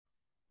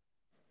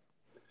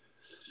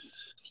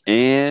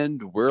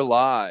And we're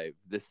live.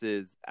 This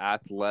is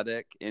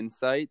Athletic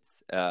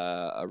Insights,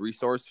 a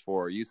resource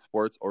for youth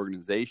sports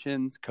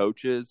organizations,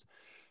 coaches,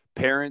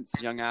 parents,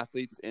 young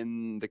athletes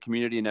in the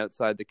community and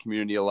outside the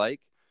community alike.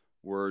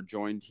 We're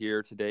joined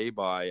here today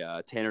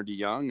by Tanner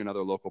DeYoung,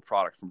 another local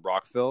product from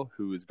Brockville,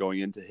 who is going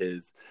into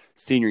his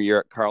senior year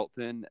at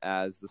Carleton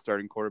as the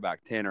starting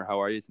quarterback. Tanner,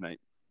 how are you tonight?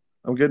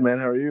 I'm good, man.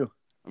 How are you?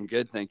 I'm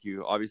good, thank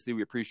you. Obviously,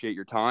 we appreciate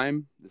your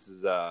time. This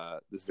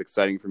is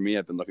exciting for me.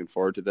 I've been looking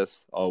forward to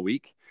this all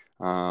week.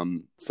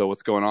 So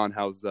what's going on?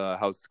 How's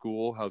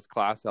school? How's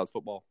class? How's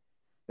football?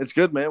 It's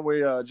good, man. We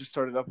just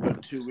started up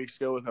about 2 weeks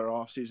ago with our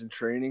off-season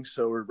training.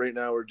 So right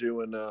now we're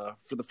doing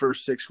for the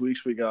first 6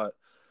 weeks we got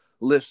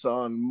lifts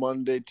on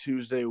Monday,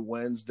 Tuesday,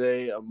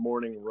 Wednesday, a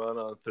morning run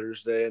on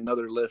Thursday,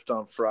 another lift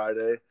on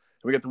Friday.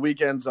 We get the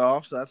weekends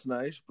off, so that's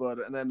nice.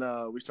 And then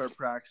we start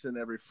practicing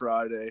every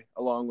Friday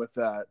along with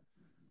that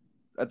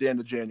at the end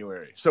of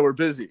January. So we're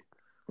busy.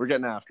 We're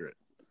getting after it.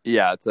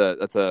 Yeah,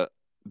 that's a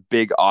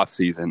big off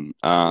season.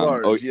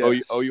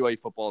 Yes. OUA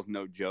football is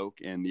no joke,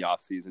 and the off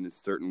season is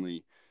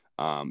certainly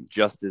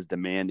just as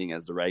demanding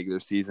as the regular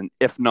season,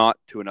 if not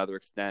to another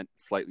extent,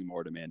 slightly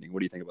more demanding.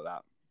 What do you think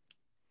about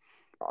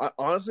that?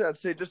 Honestly, I'd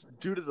say just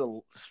due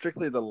to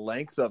strictly the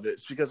length of it,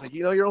 it's because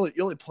you're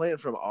only playing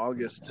from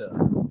August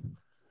to,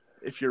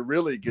 if you're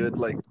really good,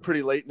 like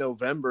pretty late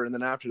November, and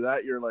then after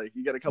that you're like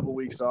you get a couple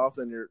weeks off,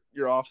 then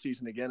you're off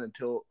season again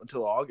until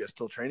August,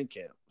 till training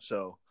camp.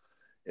 So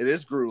it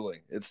is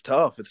grueling. It's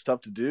tough. It's tough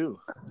to do.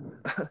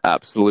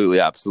 Absolutely.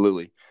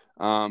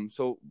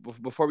 So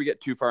before we get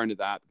too far into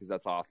that, because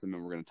that's awesome,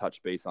 and we're going to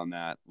touch base on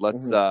that,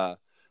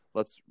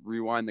 let's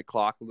rewind the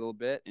clock a little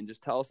bit and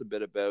just tell us a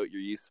bit about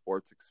your youth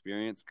sports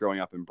experience growing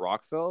up in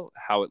Brockville,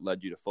 how it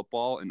led you to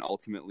football, and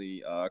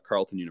ultimately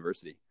Carleton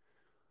University.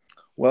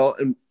 Well,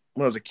 when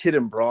I was a kid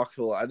in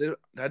Brockville, I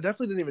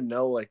definitely didn't even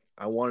know like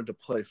I wanted to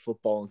play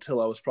football until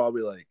I was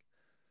probably like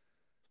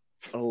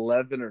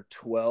 11 or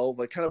 12.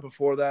 Like kind of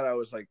before that, I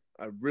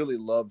really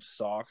loved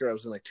soccer. I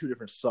was in like 2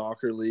 different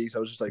soccer leagues. I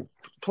was just like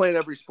playing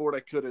every sport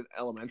I could in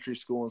elementary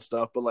school and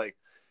stuff, but like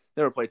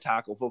never played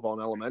tackle football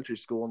in elementary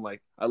school. And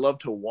like I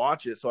loved to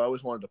watch it, so I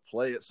always wanted to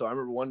play it. So I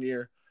remember one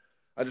year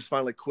I just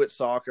finally quit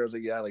soccer. I was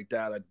like, yeah, like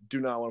Dad, I do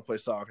not want to play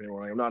soccer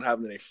anymore. Like, I'm not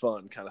having any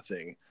fun, kind of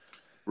thing.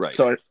 Right.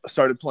 So I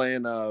started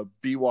playing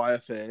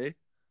BYFA.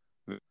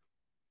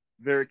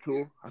 Very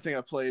cool. I think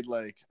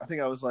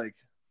I was like,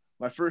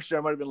 my first year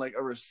I might have been like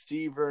a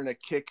receiver and a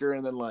kicker,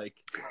 and then like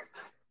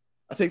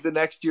I think the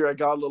next year I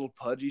got a little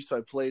pudgy, so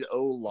I played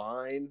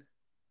O-line.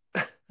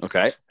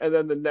 Okay. And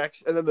then the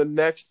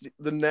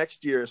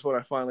next year is when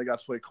I finally got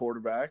to play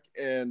quarterback,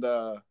 and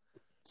it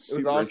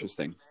was awesome.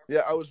 Interesting.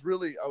 Yeah, I was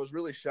really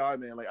shy,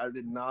 man. Like I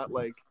did not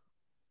like.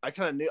 I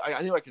kind of knew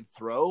I knew I could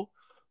throw,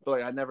 but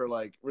like I never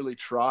like really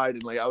tried,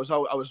 and like I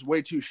was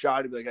way too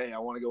shy to be like, hey, I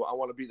want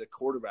to be the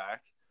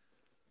quarterback.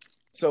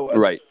 So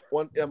right.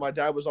 My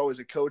dad was always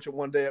a coach, and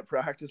one day at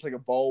practice, like a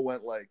ball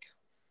went like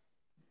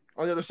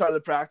on the other side of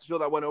the practice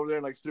field. I went over there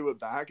and like threw it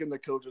back, and the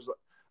coach was,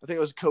 I think it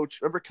was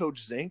remember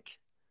Coach Zink?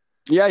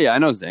 Yeah, I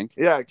know Zink.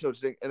 Yeah, Coach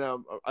Zink, and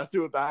I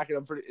threw it back,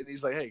 and and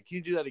he's like, hey, can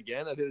you do that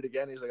again? I did it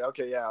again. He's like,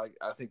 okay, yeah,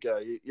 I think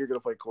you're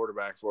gonna play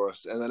quarterback for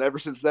us. And then ever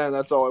since then,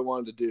 that's all I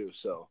wanted to do.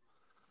 So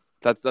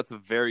that's a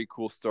very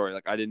cool story.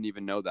 Like I didn't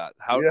even know that.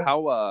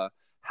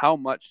 How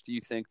much do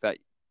you think that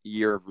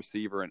year of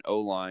receiver and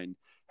O-line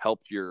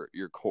helped your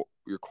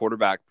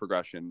quarterback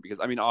progression?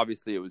 Because I mean,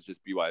 obviously it was just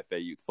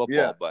BYFA youth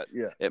football, but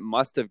it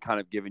must have kind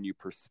of given you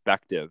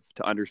perspective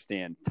to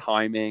understand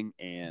timing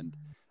and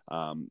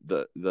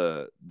the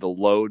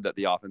load that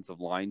the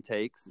offensive line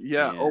takes.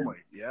 Yeah.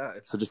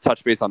 So just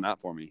touch base on that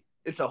for me.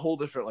 It's a whole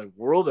different like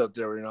world out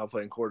there when you're not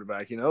playing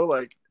quarterback.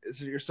 Like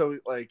you're so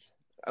like,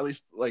 at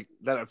least like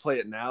that I play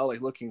it now.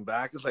 Like looking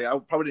back, it's like I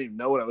probably didn't even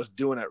know what I was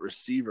doing at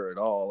receiver at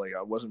all. Like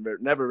I wasn't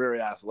never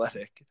very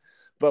athletic.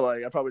 But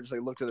like I probably just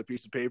like looked at a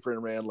piece of paper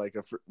and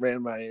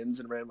ran my ins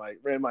and ran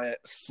my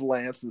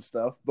slants and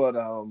stuff. But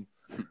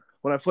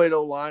when I played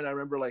O-line, I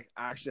remember like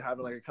actually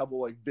having like a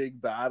couple like big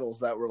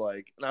battles that were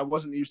like, and I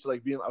wasn't used to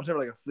like I was never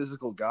like a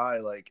physical guy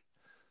like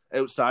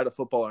outside of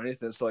football or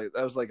anything. So like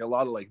that was like a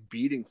lot of like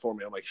beating for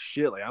me. I'm like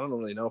shit. Like I don't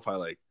really know if I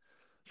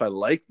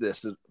like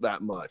this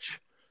that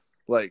much.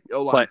 Like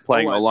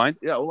playing O-line.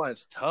 Yeah,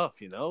 O-line's tough.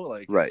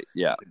 Like right.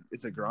 Yeah,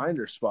 it's a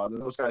grinder spot,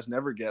 and those guys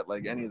never get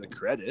like any of the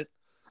credit.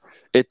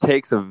 It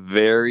takes a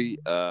very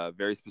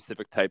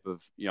specific type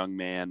of young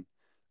man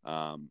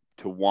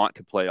to want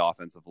to play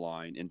offensive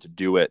line and to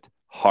do it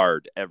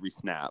hard every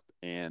snap.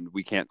 And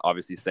we can't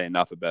obviously say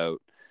enough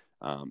about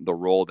the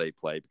role they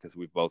play because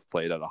we've both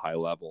played at a high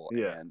level.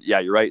 Yeah. And yeah,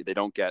 you're right. They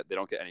don't get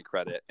any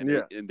credit, and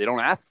they don't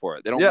ask for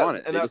it. They don't want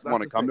it. They just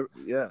want to come to.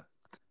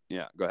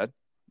 Yeah. Go ahead.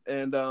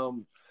 And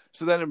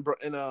so then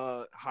in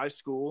high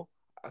school,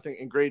 I think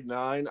in grade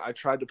 9, I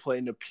tried to play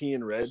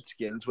Nepean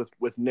Redskins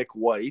with Nick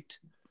White.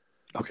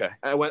 Okay.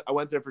 I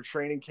went there for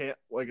training camp.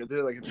 Like I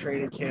did like a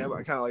training camp.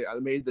 I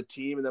made the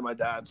team, and then my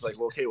dad's like,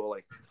 well, okay, well,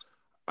 like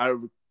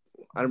I'm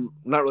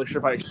not really sure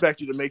if I expect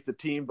you to make the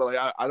team, but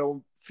like I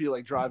don't feel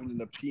like driving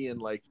into peeing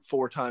like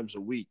 4 times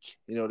a week.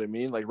 You know what I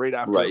mean? Like right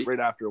Right.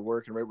 after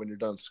work and right when you're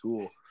done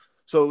school.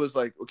 So it was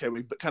like, okay,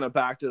 we kind of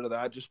backed into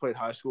that. Just played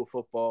high school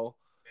football,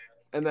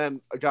 and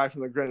then a guy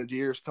from the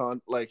Grenadiers he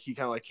kind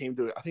of like came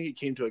to. I think he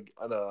came to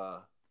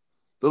the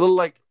little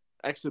like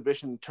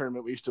exhibition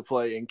tournament we used to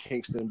play in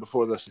Kingston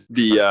before this.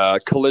 The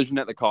collision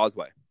at the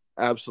Causeway.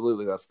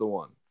 Absolutely, that's the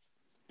one.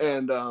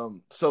 And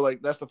so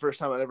like that's the first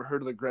time I'd ever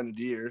heard of the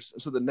Grenadiers.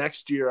 So the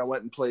next year I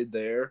went and played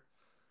there,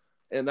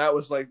 and that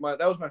was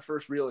my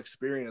first real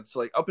experience.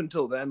 Like up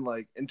until then,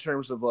 like in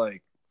terms of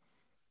like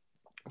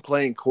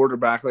playing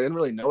quarterback, like I didn't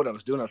really know what I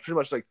was doing. I was pretty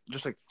much like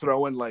just like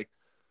throwing like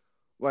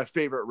my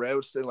favorite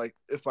routes, and like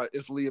if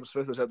Liam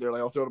Smith was out there,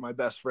 like I'll throw to my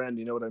best friend.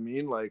 You know what I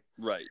mean? Like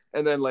right.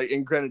 And then like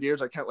in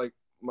Grenadiers, I can't like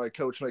my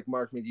coach like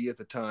Mark McGee at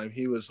the time.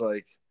 He was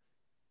like.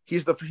 He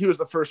was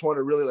the first one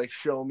to really like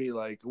show me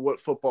like what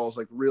football is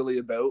like really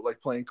about, like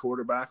playing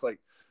quarterback,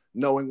 like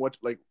knowing what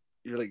like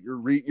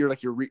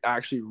you're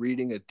actually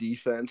reading a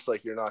defense,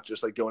 like you're not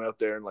just like going out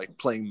there and like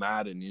playing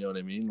Madden, you know what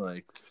I mean?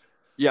 Like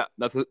yeah,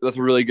 that's a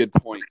really good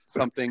point.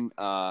 Something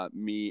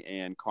me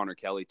and Connor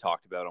Kelly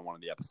talked about on one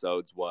of the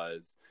episodes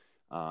was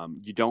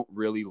you don't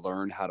really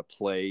learn how to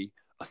play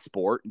a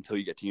sport until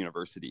you get to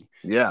university.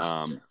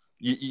 Yeah.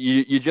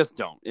 You just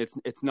don't.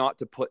 It's not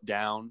to put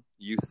down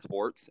youth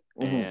sports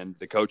and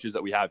the coaches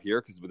that we have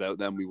here, because without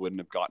them we wouldn't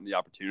have gotten the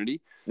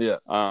opportunity. Yeah.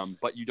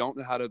 But you don't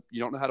know how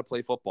to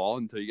play football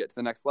until you get to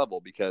the next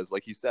level, because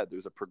like you said,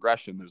 there's a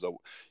progression. There's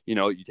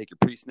you take your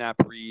pre-snap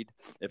read.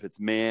 If it's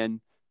man,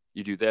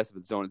 you do this. If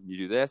it's zone, you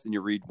do this, and you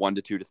read 1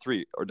 to 2 to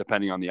 3, or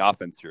depending on the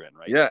offense you're in,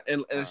 right? Yeah,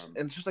 and it's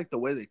just like the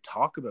way they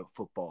talk about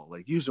football,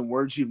 like using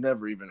words you've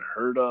never even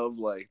heard of,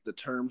 like the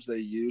terms they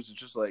use. It's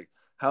just like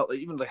how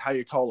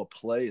you call a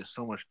play is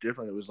so much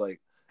different. It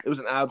was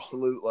an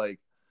absolute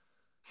like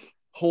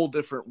whole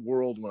different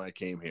world when I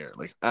came here,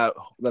 like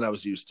than I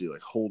was used to,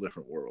 like whole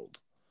different world.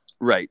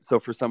 Right. So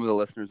for some of the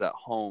listeners at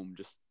home,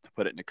 just to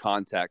put it into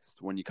context,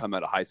 when you come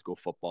out of high school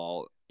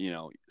football,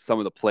 some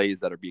of the plays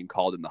that are being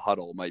called in the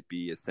huddle might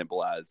be as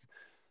simple as,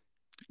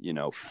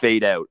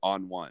 fade out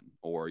on one,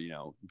 or,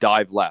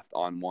 dive left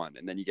on one.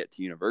 And then you get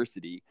to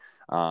university.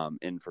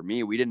 And for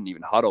me, we didn't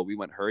even huddle. We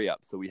went hurry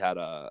up. So we had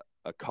a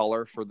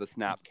color for the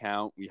snap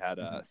count. We had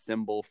a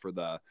symbol for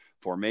the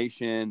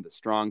formation, the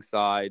strong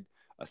side,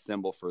 a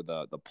symbol for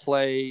the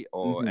play,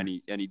 or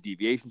any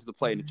deviations of the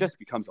play. And it just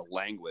becomes a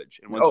language.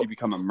 And once you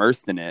become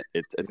immersed in it,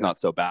 it's not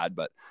so bad.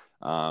 But,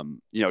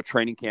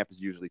 training camp is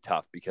usually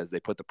tough because they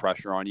put the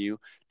pressure on you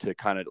to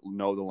kind of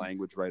know the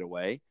language right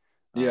away.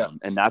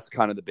 And that's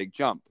kind of the big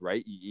jump,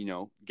 right?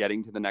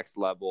 Getting to the next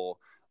level,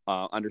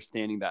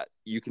 understanding that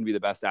you can be the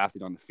best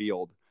athlete on the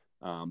field.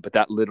 But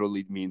that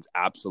literally means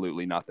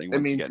absolutely nothing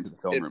once you get into the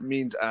film room. It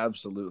means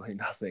absolutely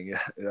nothing.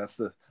 Yeah,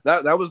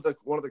 that was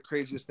one of the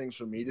craziest things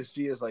for me to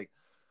see is like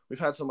we've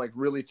had some like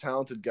really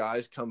talented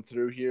guys come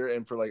through here,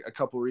 and for like a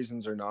couple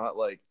reasons or not,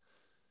 like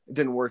it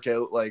didn't work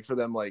out like for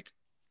them like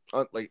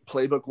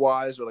playbook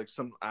wise or like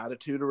some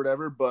attitude or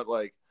whatever. But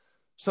like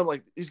some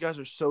like these guys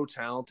are so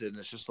talented, and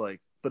it's just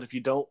like, but if you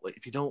don't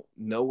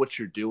know what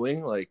you're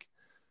doing, like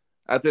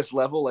at this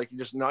level, like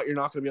you're not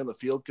going to be on the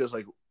field because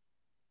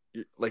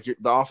the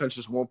offense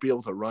just won't be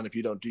able to run if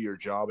you don't do your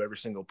job every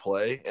single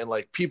play, and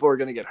like people are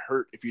going to get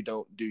hurt if you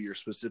don't do your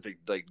specific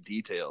like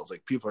details.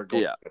 Like people are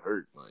going to get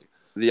hurt. Like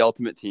the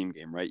ultimate team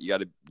game, right? You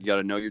got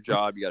to know your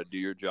job. You got to do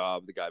your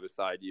job. The guy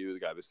beside you, the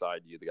guy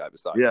beside you, the guy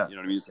beside you. You know what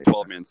I mean? It's a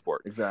 12-man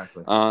sport.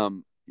 Exactly.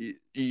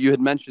 You had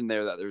mentioned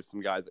there that there's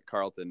some guys at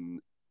Carleton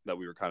that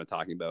we were kind of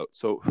talking about.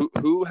 So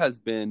who has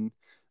been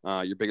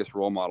your biggest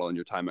role model in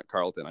your time at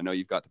Carleton? I know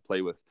you've got to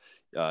play with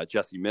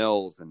Jesse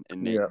Mills and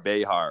Nate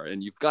Behar,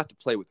 and you've got to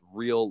play with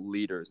real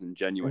leaders and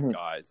genuine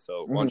guys.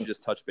 So why don't you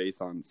just touch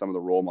base on some of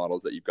the role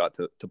models that you've got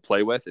to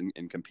play with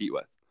and compete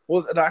with?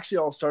 Well, it actually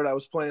all started. I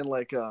was playing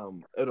like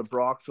at a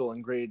Brockville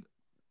in grade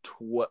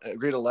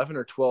 11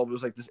 or 12. It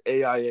was like this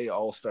AIA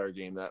All-Star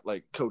game that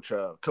like Coach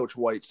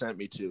White sent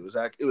me to.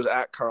 It was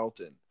at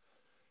Carleton,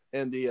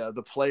 and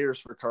the players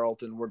for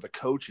Carleton were the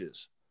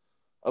coaches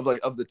of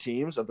the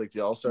teams of like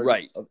the All-Star,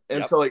 right?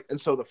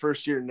 So the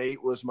first year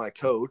Nate was my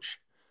coach,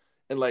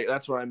 and like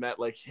that's where I met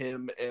like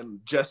him, and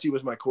Jesse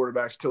was my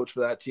quarterback's coach for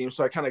that team.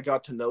 So I kind of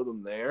got to know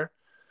them there,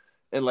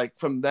 and like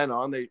from then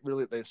on, they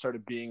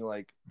started being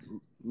like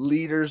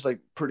leaders, like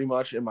pretty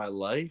much in my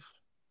life.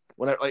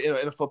 When I like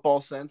in a football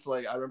sense,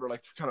 like I remember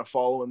like kind of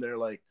following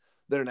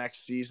their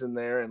next season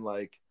there, and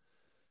like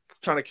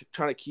trying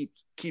to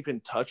keep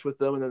in touch with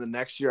them. And then the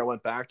next year I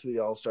went back to the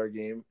All-Star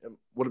game. It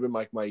would have been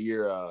like my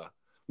year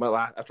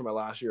after my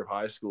last year of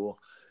high school.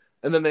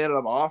 And then they ended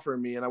up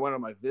offering me, and I went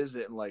on my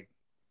visit, and like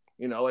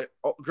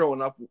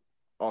growing up,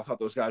 I thought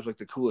those guys were like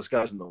the coolest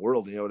guys in the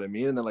world, you know what I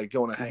mean? And then like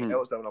going to hang out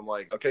with them, and I'm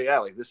like, okay, yeah,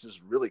 like this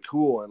is really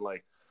cool, and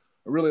like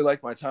I really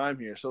like my time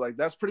here. So like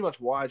that's pretty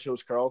much why I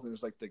chose Carleton.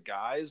 Is like the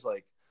guys,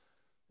 like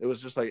it was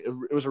just like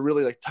it was a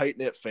really like tight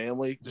knit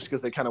family, just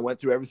because they kind of went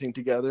through everything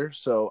together.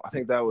 So I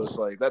think that was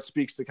like that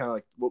speaks to kind of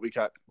like what we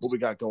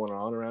got going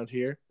on around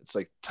here. It's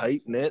like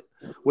tight knit,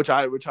 which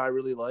I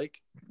really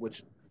like.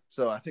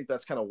 So I think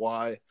that's kind of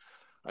why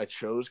I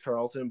chose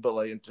Carleton. But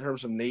like in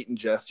terms of Nate and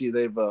Jesse,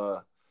 they've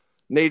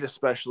Nate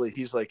especially,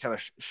 he's like kind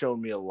of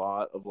shown me a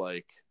lot of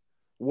like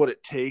what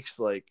it takes.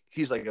 Like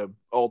he's like a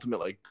ultimate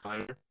like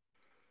grinder.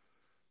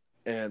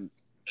 And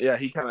yeah,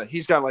 he's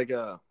got like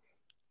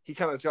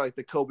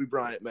the Kobe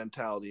Bryant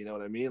mentality, you know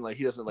what I mean? Like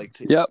he doesn't like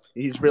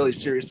he's really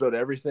serious about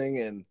everything,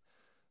 and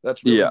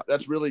that's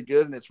really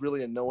good, and it's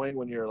really annoying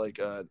when you're like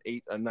an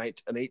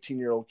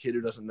 18-year-old kid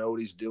who doesn't know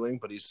what he's doing,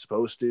 but he's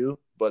supposed to,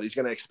 but he's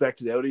going to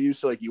expect it out of you,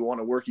 so like you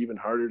want to work even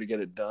harder to get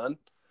it done.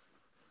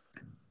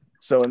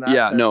 So in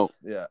that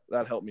sense,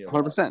 that helped me a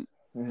 100%. lot.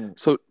 Mm-hmm.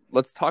 So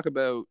let's talk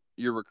about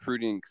your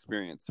recruiting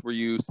experience. Were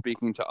you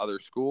speaking to other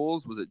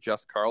schools? Was it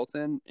just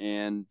Carleton?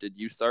 And did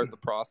you start the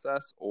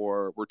process,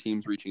 or were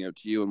teams reaching out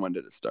to you, and when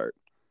did it start?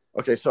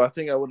 Okay, so I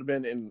think I would have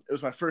been it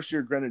was my first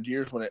year at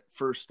Grenadiers when it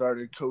first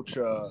started. Coach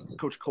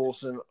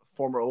Colson,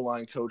 former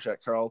O-line coach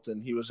at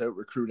Carleton, he was out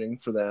recruiting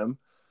for them.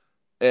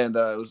 And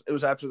it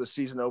was after the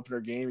season opener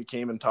game. He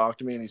came and talked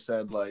to me, and he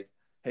said like,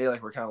 hey,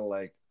 like we're kind of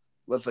like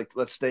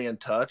let's stay in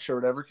touch or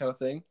whatever kind of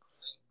thing.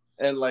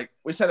 And like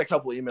we sent a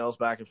couple emails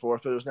back and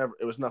forth, but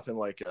it was nothing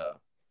like that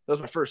was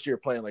my first year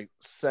playing like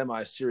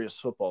semi-serious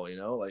football, you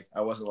know? Like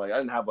I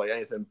didn't have like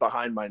anything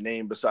behind my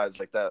name besides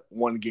like that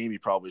one game you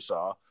probably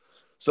saw.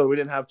 So we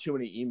didn't have too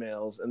many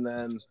emails. And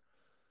then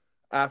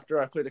after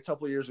I played a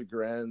couple of years at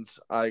Grenz,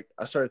 I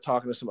started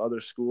talking to some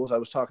other schools. I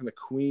was talking to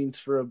Queens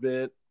for a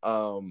bit.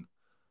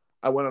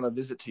 I went on a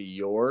visit to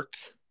York,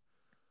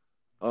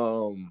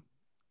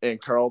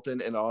 and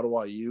Carleton and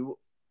Ottawa U.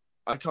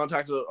 I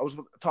was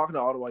talking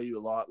to Ottawa U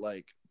a lot,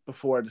 like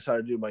before I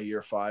decided to do my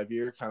year 5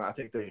 year. Kind of, I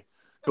think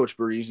Coach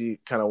Barisi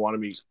kind of wanted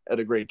me at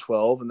a grade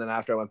 12, and then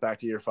after I went back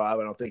to year 5,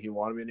 I don't think he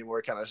wanted me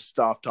anymore. Kind of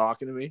stopped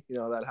talking to me. You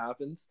know, that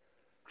happens.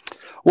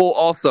 Well,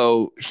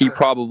 also he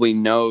probably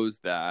knows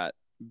that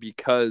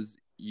because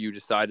you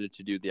decided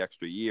to do the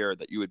extra year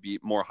that you would be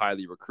more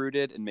highly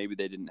recruited, and maybe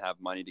they didn't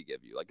have money to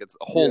give you. Like it's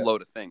a whole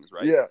load of things,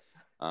 right? Yeah.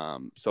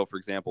 So for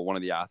example, one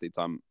of the athletes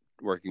I'm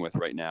working with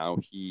right now,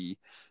 he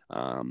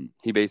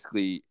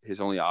basically,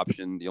 his only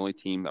option, the only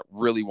team that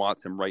really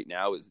wants him right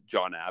now is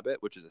John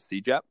Abbott, which is a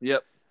CJEP.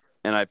 Yep.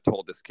 And I've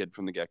told this kid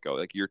from the get-go,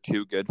 like, you're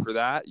too good for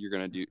that. You're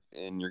gonna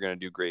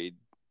do grade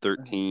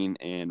 13,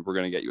 and we're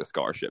gonna get you a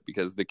scholarship,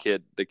 because the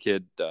kid,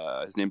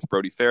 his name's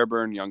Brody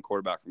Fairburn, young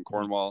quarterback from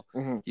Cornwall.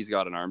 Mm-hmm. He's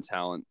got an arm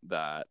talent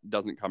that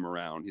doesn't come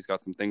around. He's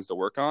got some things to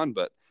work on,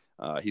 but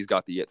he's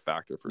got the it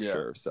factor for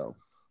sure. So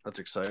that's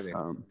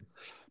exciting.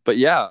 But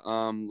yeah,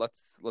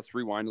 let's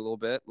rewind a little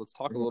bit. Let's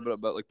talk a little bit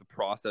about like the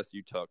process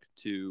you took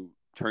to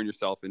turn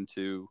yourself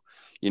into,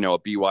 a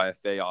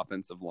BYFA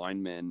offensive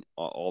lineman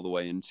all the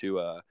way into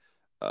a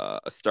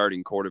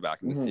starting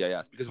quarterback in the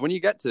CIS. Because when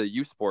you get to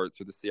U Sports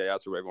or the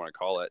CIS or whatever you want to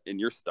call it, and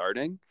you're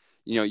starting,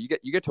 you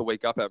get to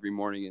wake up every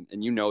morning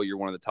and you're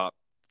one of the top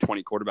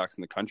 20 quarterbacks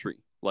in the country,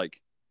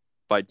 like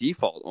by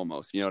default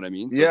almost. You know what I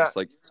mean? So just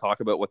like talk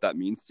about what that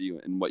means to you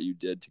and what you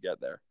did to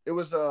get there. It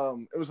was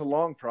a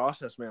long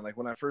process, man. Like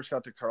when I first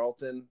got to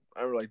Carleton,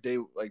 I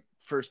remember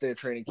first day of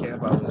training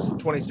camp, I was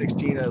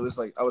 2016. I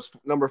was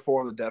number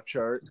 4 on the depth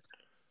chart.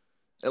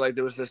 And like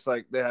there was this,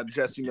 like they had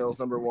Jesse Mills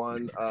number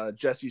 1,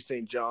 Jesse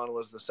St. John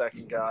was the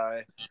second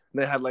guy. And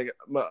they had like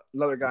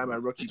another guy in my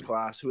rookie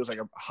class who was like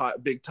a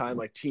big time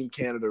like Team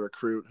Canada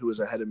recruit who was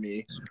ahead of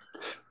me.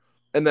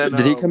 And then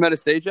did he come out of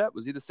SAJEP?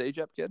 Was he the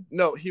SAJEP kid?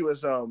 No, he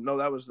was no,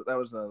 that was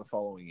the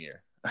following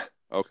year.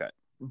 Okay.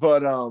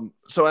 But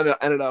so I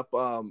ended up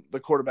the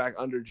quarterback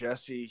under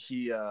Jesse,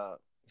 he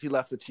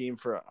left the team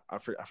for I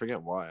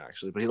forget why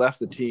actually, but he left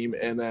the team,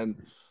 and then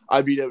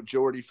I beat out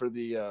Jordy for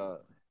the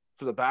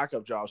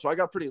backup job. So I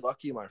got pretty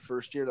lucky my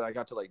first year that I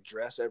got to like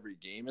dress every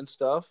game and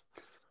stuff.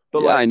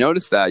 But yeah, I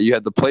noticed that you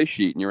had the play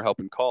sheet and you were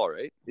helping call,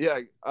 right? Yeah,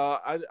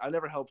 I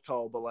never helped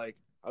call, but like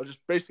I was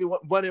just basically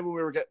went in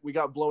when we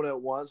got blown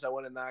out once. I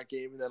went in that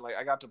game, and then like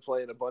I got to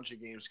play in a bunch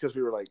of games because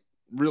we were like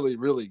really,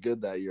 really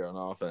good that year on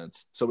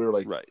offense. So we were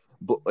like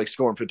like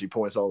scoring 50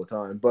 points all the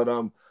time. But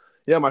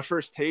yeah, my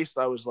first taste,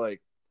 I was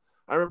like,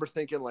 I remember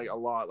thinking like a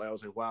lot. Like I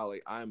was like, wow,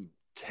 like I'm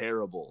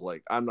terrible.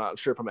 Like I'm not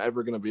sure if I'm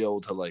ever gonna be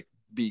able to like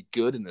be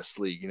good in this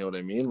league. You know what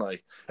I mean?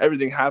 Like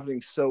everything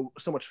happening so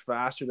much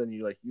faster than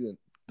you're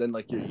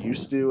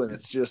used to, and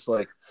it's just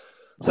like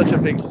such a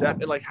big step,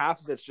 and like half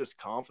of it's just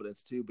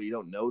confidence too, but you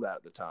don't know that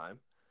at the time.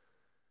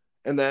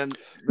 And then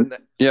then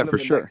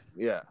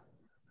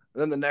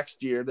the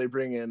next year they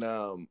bring in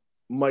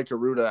Mike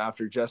Aruda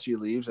after Jesse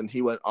leaves, and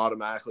he went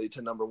automatically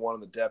to number 1 on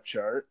the depth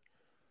chart.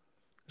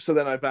 So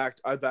then I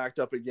backed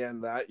up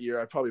again that year.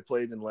 I probably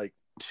played in like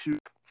 2,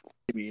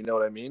 you know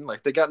what I mean?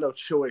 Like they got no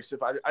choice.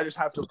 If I just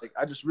have to, like,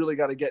 I just really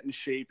got to get in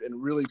shape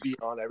and really be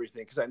on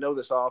everything, because I know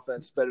this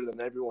offense better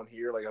than everyone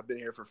here. Like I've been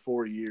here for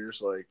 4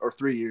 years, or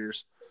 3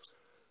 years.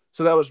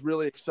 So that was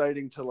really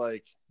exciting to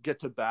like get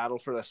to battle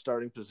for that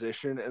starting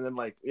position. And then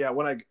like, yeah,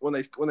 when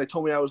they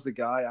told me I was the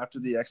guy after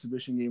the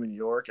exhibition game in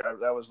York,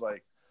 that was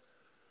like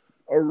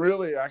a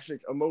really actually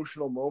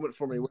emotional moment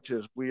for me, which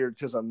is weird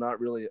because I'm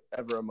not really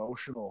ever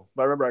emotional.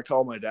 But I remember I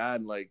called my dad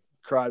and like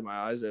cried my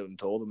eyes out and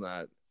told him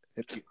that.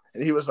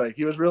 And he was like,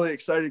 he was really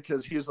excited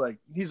because he was like,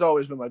 he's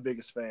always been my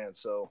biggest fan.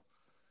 So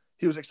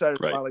he was excited.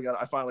 Right.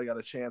 I finally got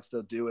a chance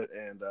to do it.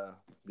 And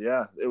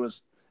yeah, it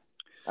was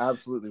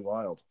absolutely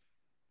wild.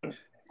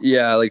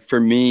 Yeah, like for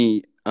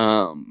me,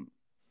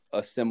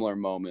 a similar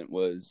moment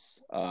was,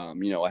 I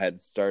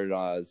had started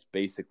as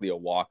basically a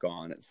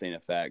walk-on at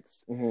St.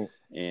 FX,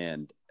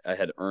 and I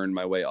had earned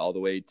my way all the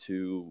way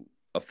to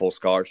a full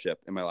scholarship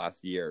in my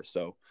last year.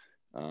 So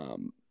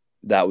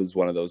that was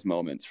one of those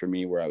moments for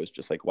me where I was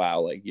just like, wow,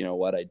 like, you know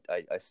what,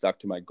 I stuck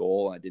to my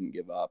goal. I didn't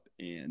give up,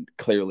 and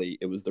clearly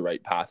it was the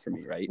right path for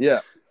me, right? Yeah.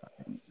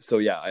 So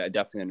yeah, I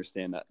definitely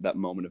understand that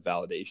moment of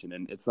validation,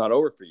 and it's not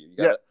over for you.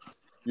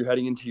 You're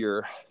heading into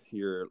your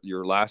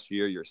last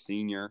year, your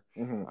senior.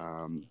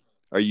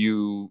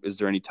 Is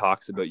there any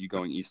talks about you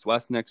going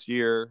East-West next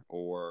year,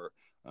 or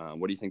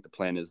what do you think the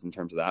plan is in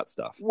terms of that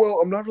stuff? Well,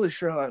 I'm not really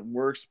sure how that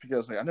works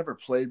because like I never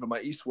played, but my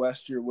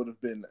East-West year would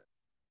have been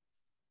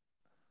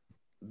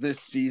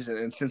this season.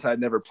 And since I'd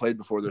never played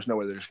before, there's no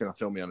way they're just going to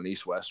throw me on an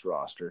East-West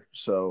roster.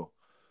 So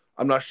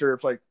I'm not sure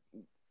if like,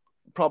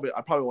 I probably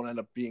won't end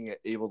up being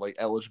able like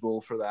eligible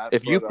for that.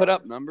 If you put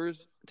up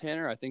numbers,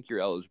 Tanner, I think you're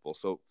eligible.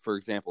 So for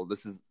example,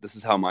 this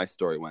is how my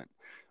story went.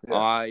 Yeah.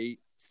 I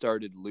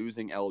started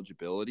losing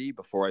eligibility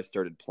before I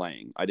started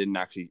playing. I didn't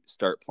actually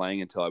start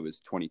playing until I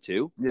was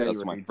 22. Yeah,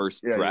 that's my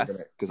first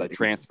dress because I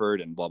transferred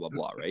and blah, blah,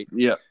 blah. Right.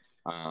 Yeah.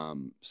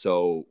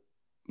 So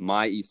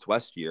my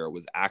East-West year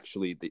was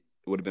actually it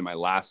would have been my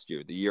last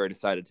year. The year I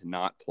decided to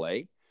not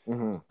play.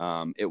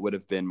 It would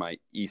have been my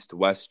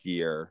East-West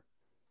year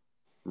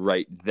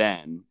right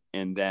then,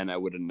 and then I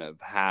wouldn't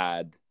have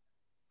had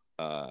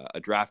a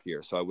draft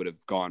year, so I would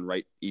have gone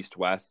right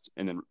East-West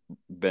and then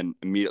been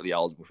immediately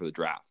eligible for the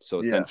draft. So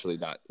essentially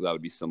that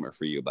would be similar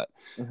for you. But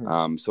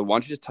so why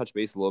don't you just touch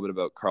base a little bit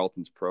about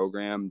Carleton's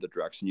program, the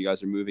direction you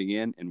guys are moving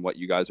in, and what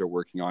you guys are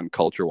working on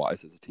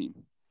culture-wise as a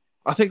team?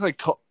 I think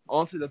like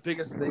honestly the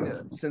biggest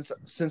thing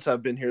since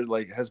I've been here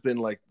like has been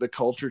like the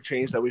culture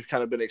change that we've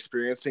kind of been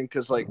experiencing,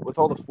 because like with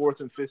all the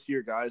 4th and 5th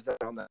year guys that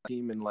are on that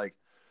team in like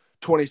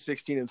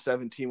 2016 and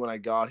 17 when I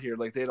got here,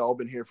 like they'd all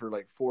been here for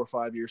like 4 or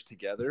 5 years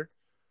together,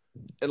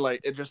 and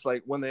like it just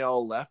like when they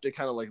all left, it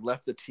kind of like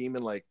left the team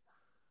in like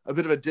a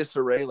bit of a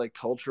disarray, like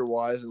culture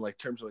wise and like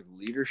terms of like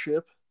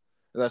leadership,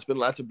 and that's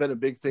been a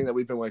big thing that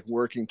we've been like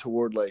working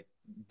toward like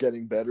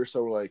getting better.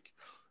 So like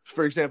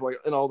for example, like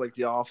in all like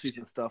the off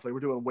season stuff, like we're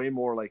doing way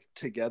more like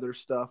together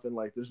stuff, and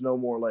like there's no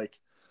more like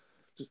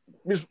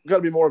we just got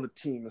to be more of a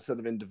team instead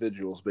of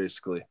individuals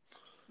basically.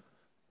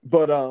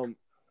 But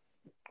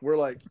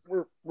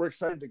we're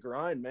excited to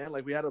grind, man.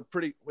 Like we had a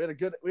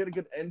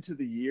good end to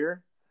the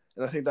year,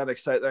 and I think that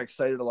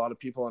excited a lot of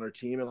people on our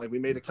team. And like we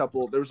made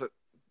there was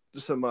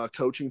some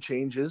coaching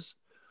changes,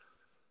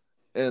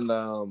 and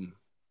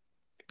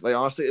like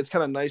honestly, it's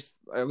kind of nice.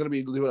 I'm gonna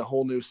be doing a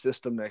whole new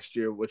system next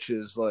year, which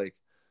is like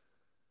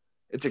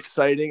it's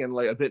exciting and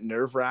like a bit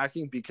nerve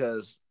wracking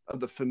because of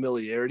the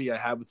familiarity I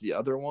have with the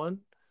other one.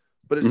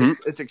 But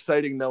it's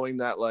exciting knowing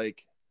that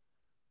like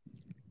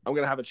I'm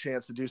gonna have a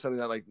chance to do something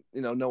that like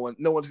no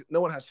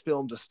one has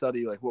film to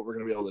study like what we're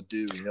gonna be able to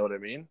do. You know what I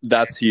mean?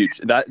 That's huge.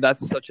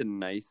 That's such a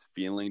nice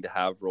feeling to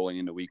have rolling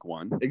into week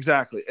 1.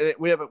 Exactly, and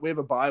we have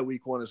a bye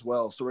week 1 as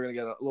well, so we're gonna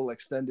get a little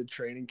extended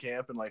training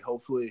camp and like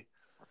hopefully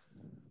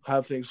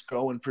have things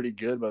going pretty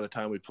good by the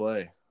time we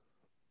play.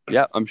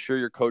 Yeah, I'm sure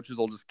your coaches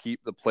will just keep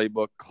the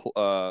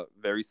playbook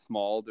very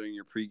small during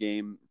your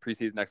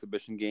preseason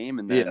exhibition game,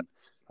 and then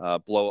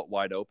blow it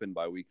wide open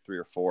by week 3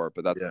 or 4.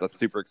 But that's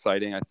super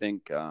exciting. I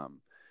think,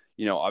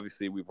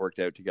 obviously we've worked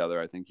out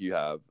together. I think you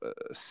have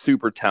a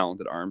super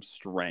talented arm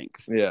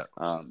strength. Yeah.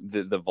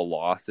 The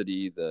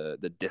velocity,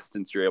 the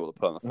distance you're able to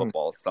put on the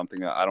football is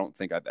something that I don't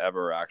think I've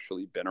ever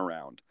actually been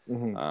around.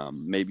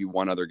 Maybe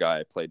one other guy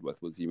I played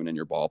with was even in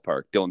your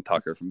ballpark, Dylan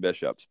Tucker from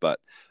Bishops. But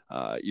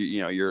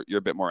you're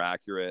a bit more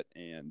accurate,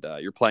 and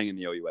you're playing in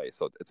the OUA,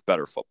 so it's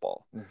better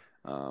football.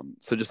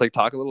 So just like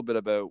talk a little bit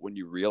about when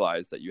you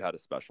realized that you had a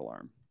special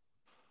arm.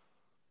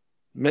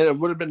 Man, it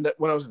would have been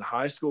when I was in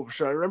high school for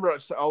sure. I remember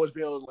always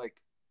being able to like,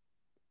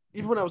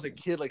 even when I was a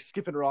kid, like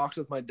skipping rocks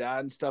with my dad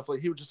and stuff. Like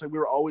he was just like me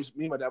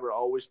and my dad were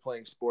always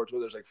playing sports,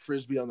 whether it's like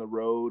frisbee on the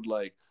road,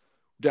 like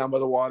down by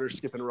the water,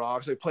 skipping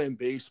rocks, like playing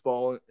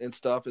baseball and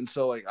stuff. And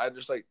so like I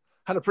just like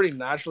had a pretty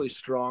naturally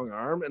strong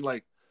arm, and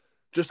like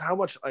just how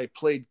much I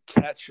played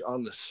catch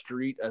on the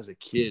street as a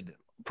kid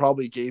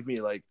probably gave me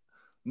like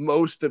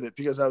most of it,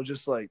 because I was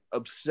just like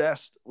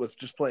obsessed with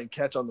just playing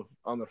catch on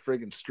the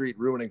friggin' street,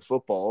 ruining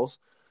footballs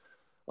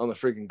on the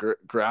freaking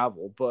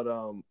gravel. But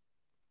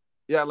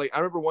yeah, like I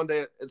remember one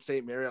day at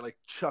St. Mary, I like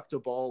chucked a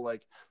ball.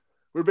 Like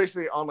we were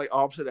basically on like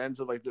opposite ends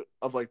of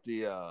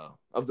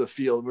the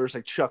field. We were just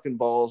like chucking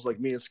balls, like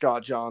me and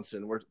Scott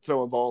Johnson. We're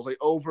throwing balls like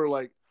over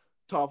like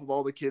top of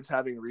all the kids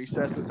having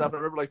recess and stuff. And I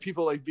remember like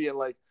people like being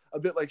like a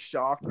bit like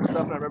shocked and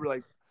stuff. And I remember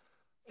like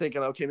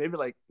thinking, okay, maybe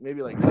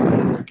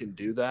anyone can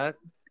do that.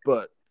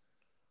 But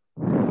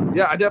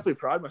yeah, I definitely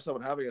pride myself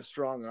on having a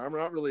strong arm. I'm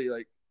not really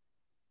like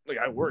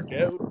I work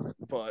out,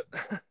 but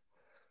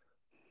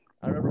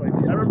I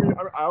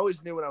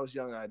always knew when I was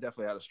young I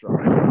definitely had a strong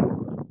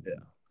arm.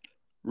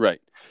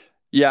 Right.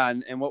 Yeah,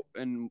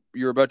 and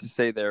you're about to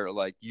say there,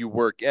 like, you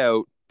work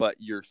out, but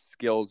your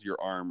skills, your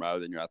arm rather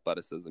than your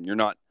athleticism.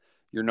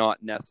 You're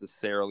not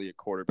necessarily a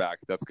quarterback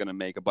that's going to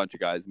make a bunch of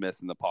guys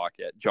miss in the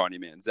pocket, Johnny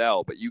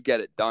Manziel, but you get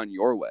it done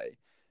your way.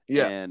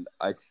 Yeah. And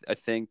I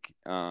think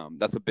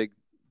that's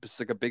it's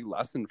like a big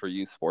lesson for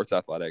youth sports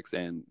athletics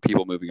and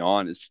people moving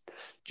on is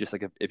just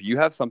like if you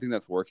have something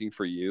that's working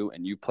for you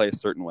and you play a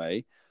certain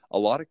way, a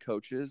lot of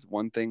coaches,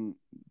 one thing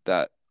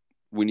that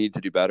we need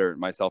to do better,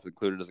 myself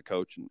included as a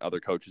coach and other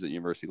coaches at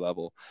university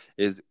level,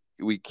 is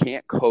we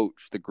can't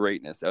coach the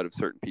greatness out of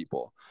certain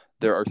people.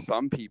 There are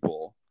some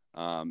people,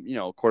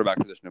 quarterback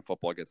position in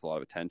football gets a lot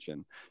of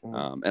attention.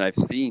 And I've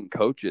seen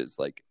coaches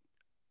like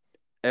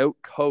out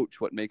coach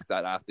what makes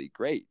that athlete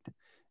great.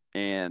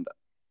 And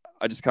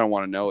I just kind of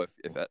want to know if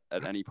at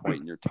any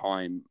point in your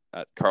time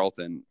at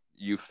Carleton,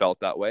 you felt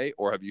that way,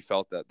 or have you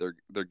felt that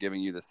they're giving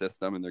you the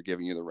system and they're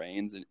giving you the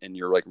reins and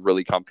you're like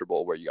really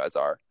comfortable where you guys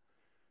are?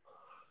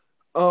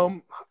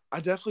 I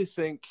definitely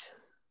think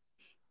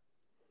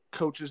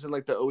coaches in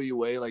like the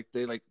OUA, like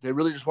they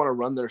really just want to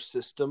run their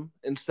system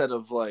instead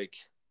of like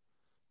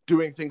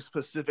doing things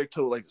specific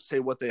to like say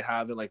what they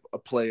have in like a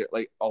player,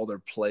 like all their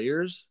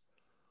players,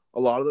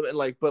 a lot of them. And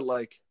like, but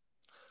like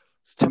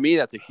to me,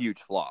 that's a huge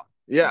flaw.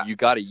 Yeah. You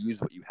got to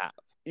use what you have.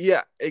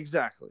 Yeah,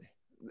 exactly.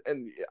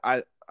 And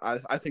I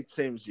think the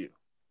same as you,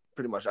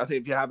 pretty much. I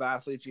think if you have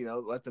athletes,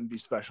 let them be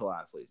special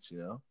athletes,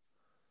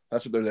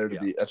 That's what they're there to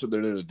be. That's what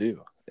they're there to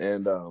do.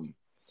 And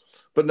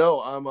but no,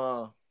 I don't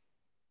know,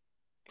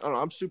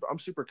 I'm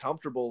super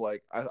comfortable.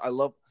 Like I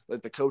love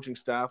like the coaching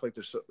staff, like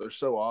they're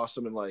so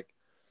awesome, and like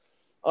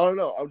I don't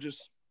know,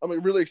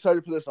 I'm really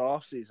excited for this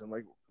off season.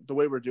 Like the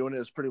way we're doing it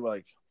is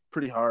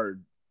pretty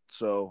hard.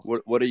 So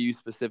what are you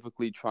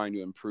specifically trying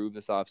to improve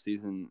this off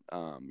season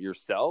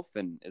yourself,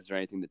 and is there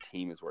anything the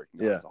team is working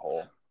on as a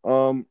whole?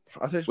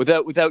 I think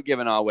without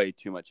giving away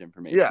too much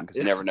information, because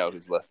you never know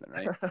who's listening,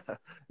 right?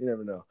 You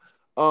never know.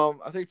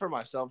 I think for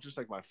myself, just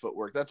like my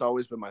footwork, that's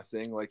always been my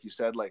thing. Like you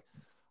said, like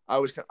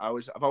I've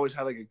always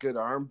had like a good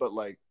arm, but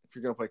like if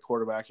you're gonna play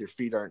quarterback, your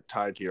feet aren't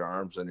tied to your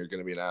arms, and you're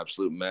gonna be an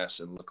absolute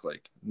mess and look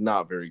like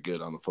not very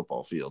good on the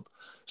football field.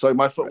 So like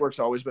my footwork's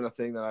always been a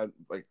thing that I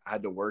like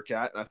had to work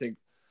at, and I think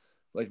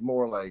like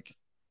more like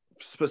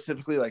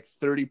specifically like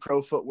 30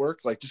 pro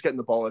footwork, like just getting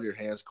the ball out of your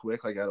hands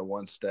quick, like out of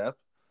one step.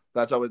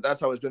 That's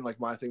always been like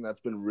my thing.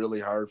 That's been really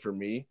hard for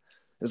me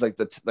is like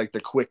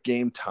the quick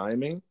game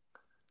timing.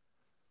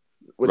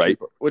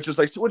 Which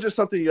is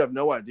something you have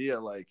no idea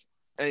like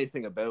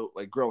anything about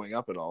like growing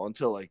up at all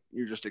until like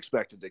you're just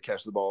expected to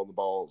catch the ball and the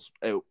ball's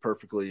out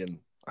perfectly in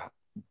a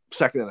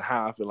second and a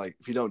half, and like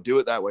if you don't do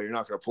it that way, you're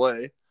not going to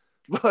play.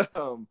 But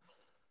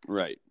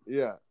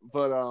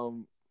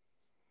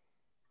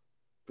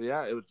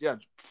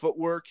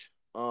footwork.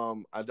 I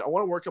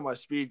want to work on my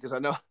speed because I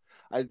know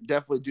I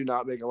definitely do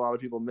not make a lot of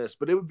people miss,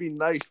 but it would be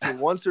nice to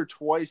once or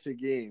twice a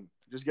game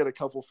just get a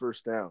couple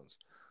first downs.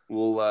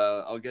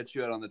 I'll get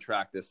you out on the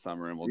track this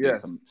summer, and we'll do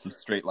some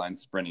straight line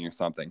sprinting or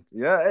something.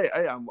 Yeah,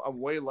 hey, I'm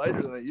way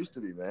lighter than I used to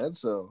be, man.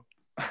 So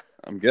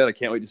I'm good. I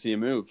can't wait to see you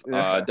move.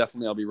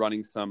 Definitely, I'll be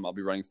running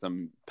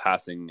some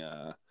passing.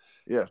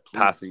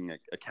 Passing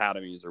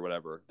academies or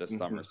whatever this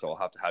summer. So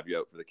I'll have you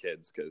out for the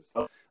kids because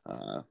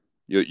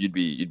you'd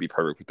be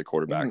perfect with the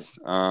quarterbacks.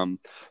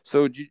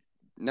 So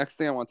next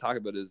thing I want to talk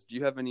about is, do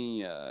you have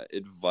any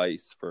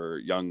advice for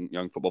young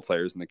football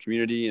players in the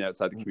community and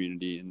outside the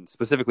community, and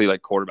specifically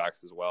like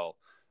quarterbacks as well?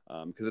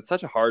 Because it's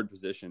such a hard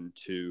position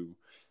to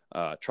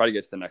try to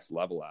get to the next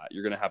level at.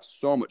 You're going to have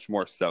so much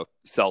more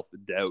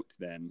self-doubt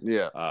than,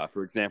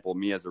 for example,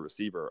 me as a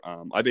receiver.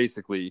 I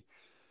basically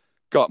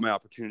got my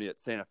opportunity at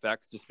St.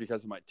 FX just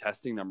because of my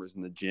testing numbers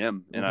in the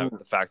gym, and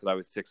the fact that I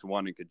was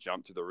 6'1" and could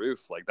jump through the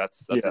roof. Like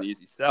that's an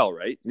easy sell,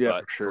 right? Yeah,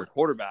 but for sure.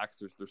 For quarterbacks,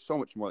 there's so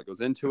much more that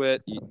goes into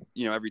it.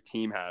 Every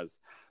team has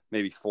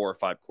maybe 4 or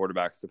 5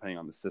 quarterbacks depending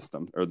on the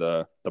system or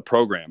the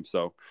program.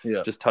 So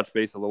just touch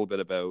base a little bit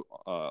about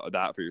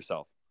that for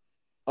yourself.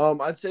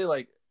 I'd say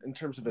like in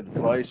terms of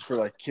advice for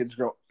like kids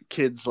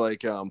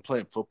like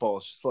playing football,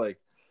 it's just like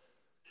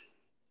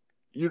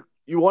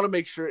you want to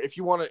make sure if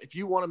you want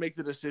to make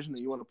the decision that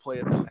you want to play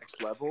at the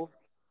next level,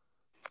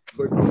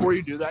 but before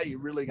you do that, you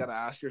really got to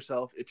ask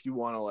yourself if you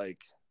want to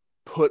like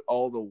put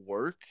all the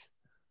work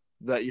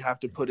that you have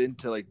to put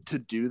into like to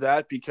do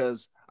that,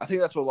 because I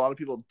think that's what a lot of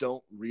people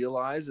don't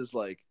realize is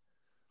like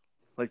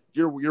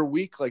your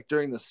week like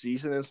during the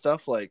season and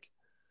stuff like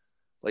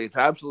it's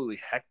absolutely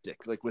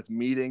hectic, like with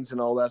meetings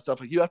and all that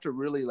stuff. Like you have to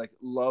really like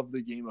love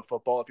the game of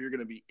football if you're going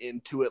to be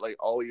into it like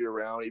all year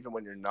round, even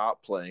when you're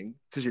not playing,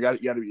 because you have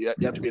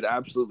to be at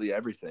absolutely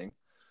everything.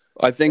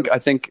 I think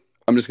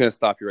I'm just going to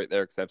stop you right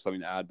there because I have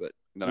something to add, but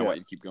then I want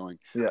you to keep going.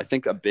 I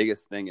think a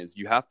biggest thing is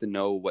you have to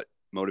know what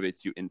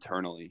motivates you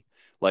internally.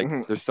 Like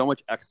there's so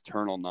much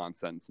external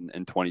nonsense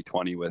in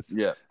 2020 with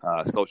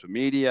social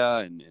media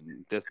and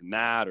this and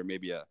that, or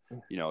maybe a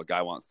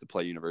guy wants to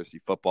play university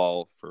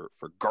football for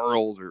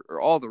girls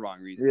or all the wrong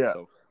reasons.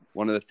 So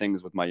one of the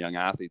things with my young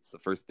athletes, the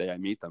first day I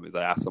meet them is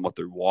I ask them what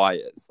their why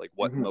is, like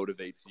what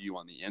motivates you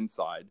on the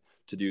inside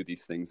to do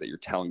these things that you're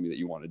telling me that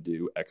you want to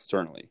do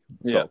externally.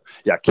 So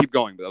keep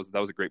going. But that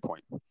was a great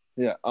point.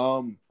 Yeah.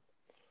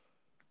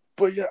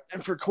 But yeah,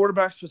 and for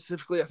quarterbacks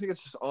specifically, I think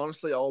it's just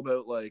honestly all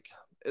about like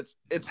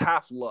it's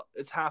half luck.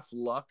 It's half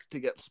luck to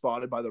get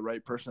spotted by the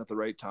right person at the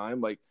right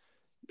time. Like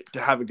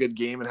to have a good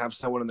game and have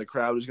someone in the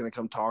crowd who's going to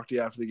come talk to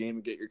you after the game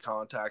and get your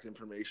contact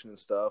information and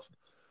stuff.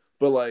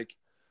 But like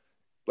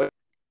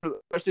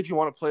especially if you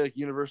want to play like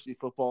university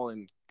football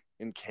in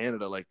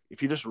Canada, like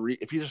if you just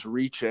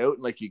reach out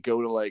and like you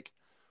go to like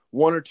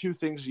one or two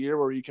things a year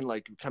where you can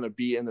like kind of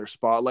be in their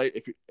spotlight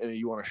and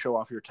you want to show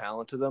off your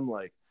talent to them,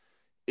 like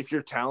if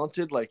you're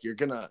talented, like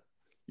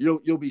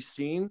you'll be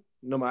seen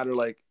no matter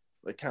like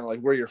kind of like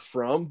where you're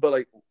from. But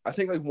like I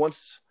think like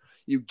once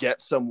you get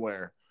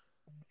somewhere,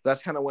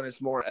 that's kind of when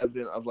it's more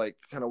evident of like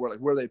kind of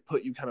where they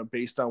put you kind of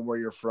based on where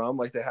you're from.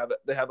 Like they have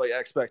like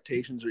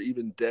expectations or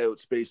even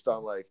doubts based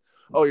on like,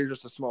 oh, you're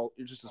just a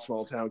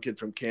small town kid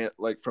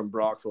from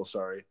Brockville.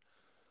 Sorry.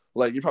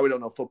 Like you probably don't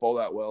know football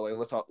that well.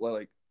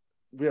 Like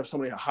we have so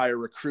many higher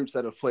recruits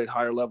that have played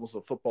higher levels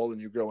of football than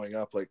you growing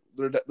up. Like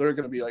they're going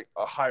to be like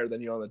a higher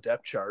than you on the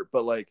depth chart.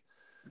 But like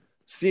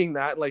seeing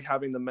that, like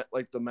having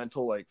the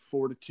mental like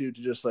fortitude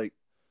to just like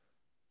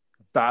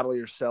battle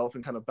yourself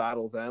and kind of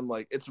battle them,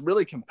 like it's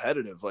really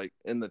competitive. Like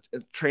in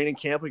training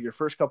camp, like your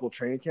first couple of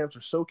training camps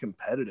are so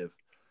competitive.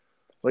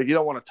 Like you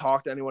don't want to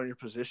talk to anyone in your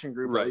position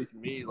group. Right. At least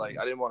me, like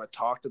I didn't want to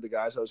talk to the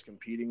guys I was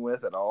competing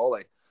with at all.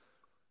 Like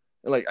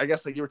I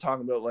guess like you were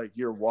talking about like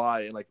your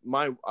why, and like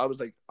I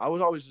was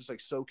always just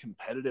like so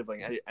competitive.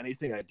 Like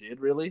anything I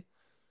did, really,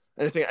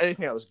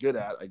 anything I was good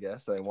at, I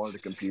guess that I wanted to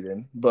compete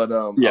in. But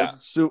I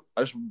just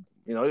I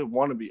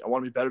want to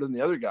be better than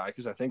the other guy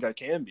because I think I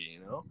can be,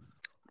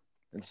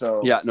 And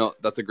so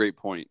that's a great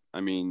point.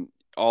 I mean,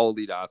 all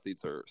elite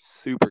athletes are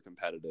super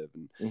competitive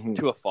and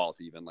to a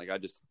fault even. Like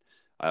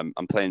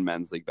I'm playing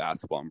men's league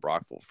basketball in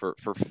Brockville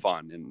for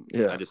fun,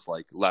 and I just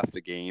like left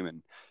the game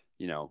and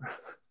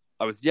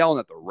I was yelling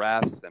at the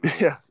refs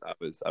and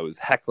I was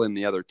heckling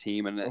the other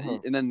team, and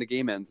then the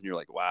game ends and you're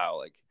like, wow,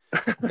 like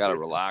I gotta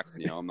relax.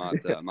 I'm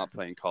not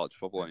playing college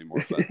football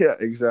anymore. But yeah,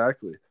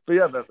 exactly.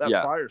 But that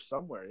fire's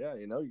somewhere. Yeah,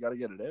 you got to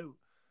get it out.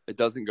 It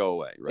doesn't go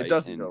away, right? It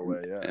doesn't go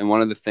away, yeah. And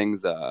one of the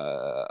things,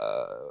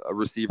 a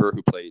receiver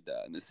who played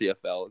in the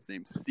CFL, his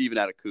name's Stephen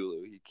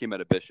Atakulu. He came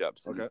out of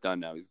Bishops and he's done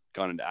now. He's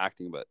gone into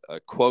acting. But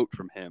a quote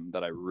from him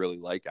that I really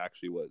like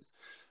actually was,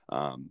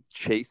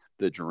 chase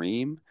the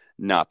dream,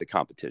 not the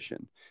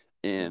competition.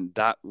 And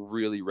that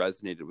really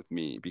resonated with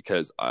me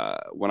because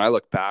when I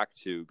look back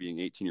to being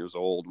 18 years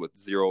old with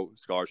 0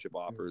 scholarship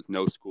offers,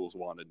 no schools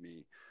wanted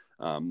me,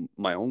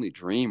 my only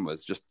dream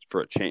was just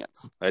for a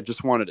chance. I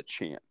just wanted a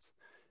chance.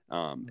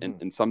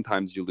 And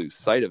sometimes you lose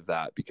sight of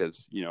that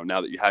because,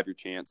 now that you have your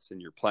chance and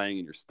you're playing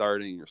and you're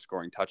starting and you're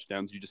scoring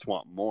touchdowns, you just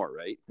want more,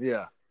 right?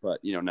 Yeah.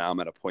 But, now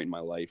I'm at a point in my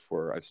life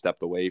where I've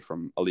stepped away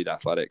from elite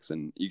athletics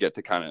and you get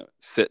to kind of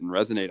sit and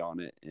resonate on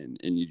it. And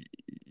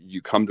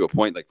you come to a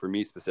point, like for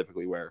me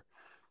specifically, where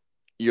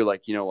you're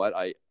like, you know what,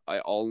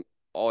 all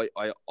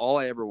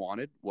I ever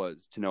wanted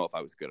was to know if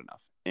I was good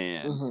enough.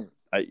 And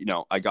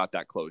I got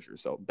that closure.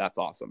 So that's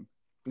awesome.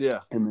 Yeah.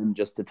 And then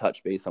just to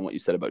touch base on what you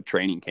said about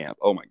training camp.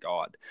 Oh my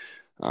God.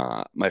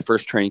 My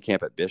first training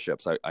camp at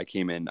Bishops, I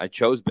came in, I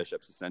chose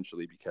Bishops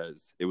essentially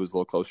because it was a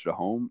little closer to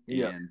home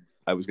and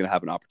I was going to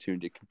have an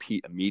opportunity to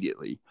compete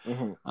immediately.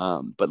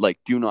 But like,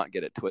 do not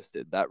get it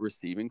twisted. That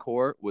receiving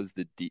core was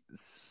I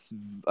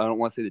don't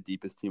want to say the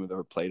deepest team I've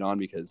ever played on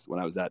because when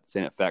I was at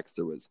St. FX,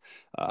 there was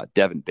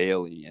Devin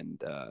Bailey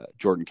and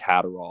Jordan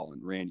Catterall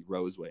and Randy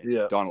Roseway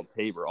and Donald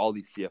Tabor, all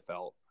these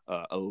CFL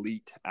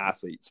elite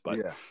athletes. But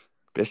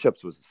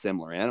Bishops was a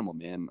similar animal,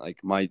 man.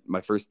 Like my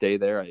first day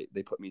there,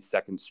 they put me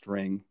second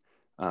string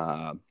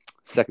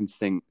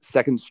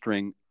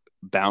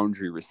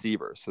boundary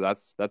receiver. So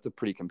that's a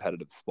pretty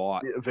competitive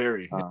spot. Yeah,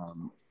 very.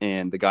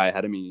 And the guy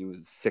ahead of me, he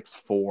was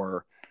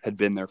 6'4", had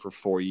been there for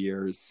 4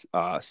 years.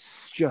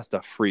 Just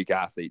a freak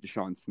athlete,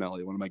 Deshaun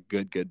Smelly, one of my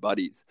good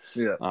buddies.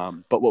 Yeah.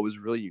 But what was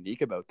really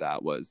unique about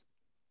that was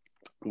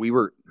we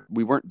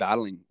weren't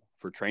battling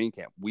for training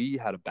camp. We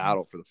had a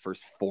battle for the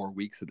first 4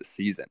 weeks of the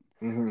season.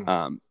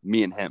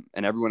 Me and him,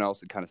 and everyone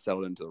else had kind of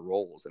settled into the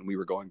roles, and we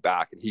were going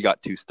back, and he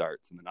got 2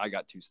 starts and then I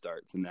got 2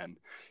 starts and then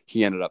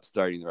he ended up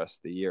starting the rest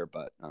of the year.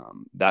 But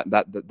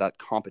that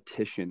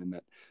competition and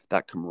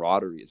that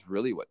camaraderie is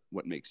really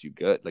what makes you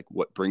good, like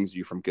what brings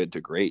you from good to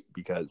great.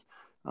 Because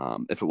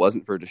if it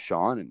wasn't for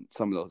Deshaun and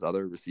some of those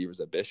other receivers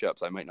at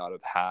Bishops, I might not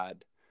have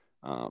had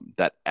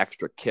that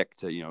extra kick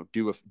to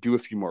do a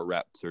few more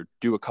reps or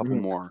do a couple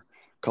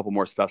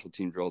more special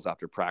team drills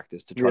after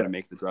practice to try to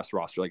make the dress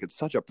roster. Like it's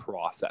such a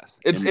process.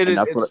 It's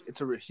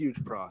a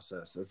huge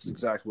process. That's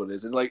exactly what it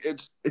is. And like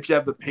if you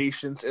have the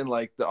patience and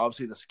like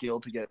obviously the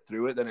skill to get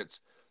through it,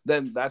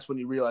 then that's when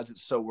you realize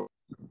it's so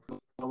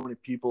many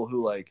people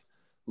who like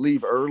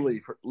leave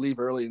early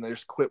and they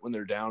just quit when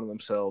they're down on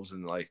themselves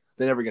and like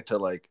they never get to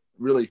like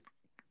really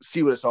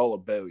see what it's all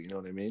about. You know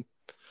what I mean?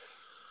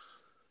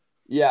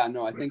 Yeah,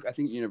 no, I think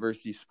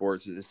university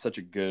sports is such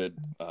a good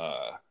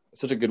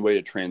way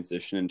to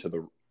transition into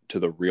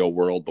the real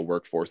world, the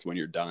workforce when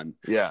you're done.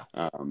 Yeah.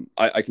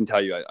 I can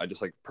tell you, I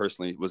just like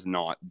personally was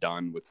not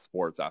done with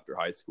sports after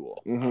high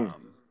school.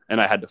 Mm-hmm.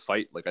 And I had to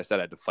fight. Like I said,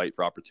 I had to fight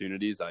for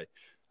opportunities. I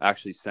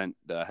actually sent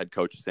the head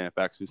coach of St.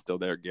 FX, who's still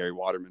there, Gary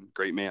Waterman,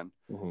 great man.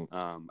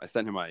 Mm-hmm. I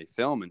sent him my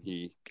film, and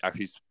he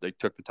actually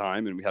took the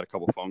time, and we had a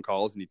couple phone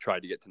calls, and he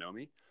tried to get to know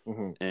me.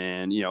 Mm-hmm.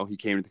 And he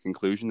came to the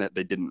conclusion that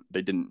they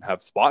didn't have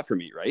a spot for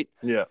me, right?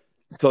 Yeah.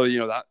 So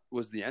that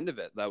was the end of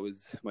it. That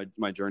was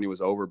my journey was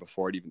over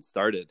before it even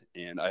started,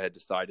 and I had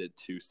decided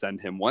to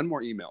send him one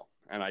more email,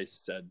 and I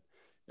said,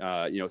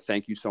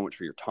 thank you so much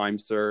for your time,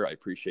 sir. I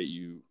appreciate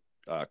you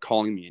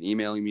calling me and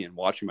emailing me and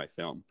watching my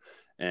film.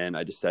 And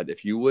I just said,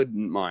 if you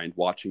wouldn't mind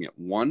watching it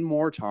one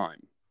more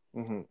time,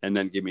 mm-hmm. and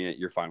then give me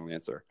your final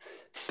answer.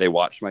 They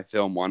watched my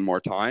film one more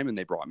time, and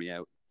they brought me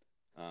out.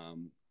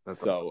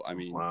 So I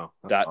mean, wow,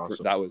 that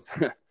awesome. that was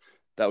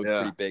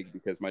pretty big,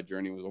 because my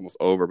journey was almost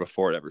over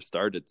before it ever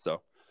started.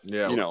 So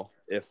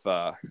if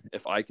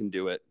I can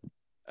do it,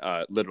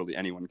 literally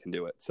anyone can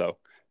do it. So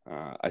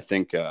I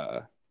think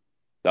that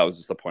was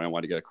just the point I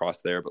wanted to get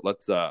across there. But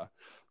let's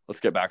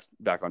get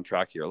back on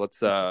track here. Let's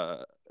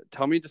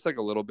tell me just like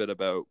a little bit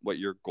about what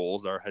your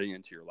goals are heading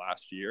into your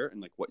last year, and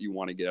like what you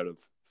want to get out of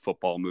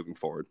football moving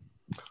forward.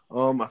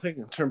 I think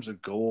in terms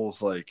of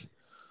goals, like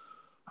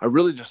I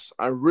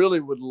really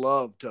would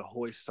love to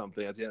hoist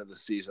something at the end of the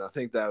season. I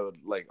think that would,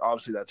 like,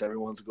 obviously that's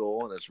everyone's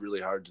goal, and it's really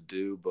hard to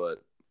do.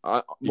 But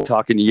You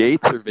talking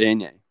Yates or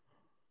Vanier?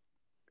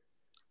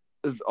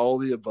 Is all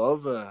the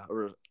above a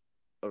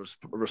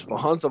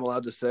response I'm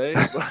allowed to say?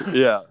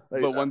 Yeah,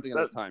 like, but one thing at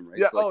a time, right?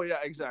 Yeah. So, like, oh yeah,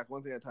 exactly.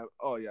 One thing at a time.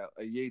 Oh yeah,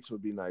 a Yates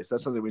would be nice.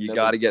 That's something we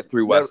got to get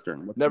through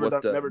Western. Never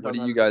done what do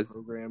that you guys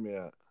program?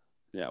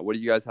 Yeah, what do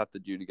you guys have to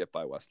do to get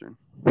by Western?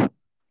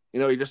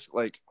 You just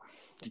like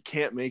you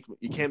can't make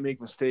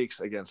mistakes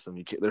against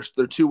them.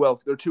 They're too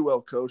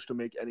well coached to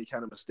make any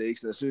kind of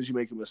mistakes. And as soon as you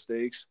make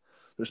mistakes,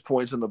 there's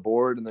points on the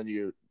board, and then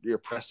you're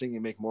pressing,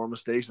 you make more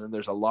mistakes, and then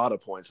there's a lot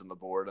of points on the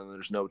board, and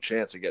there's no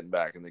chance of getting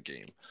back in the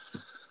game.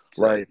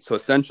 Right. So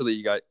essentially,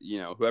 you got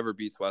whoever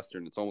beats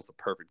Western, it's almost a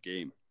perfect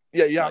game.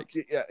 Yeah,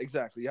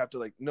 exactly. You have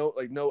to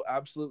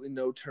absolutely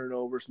no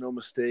turnovers, no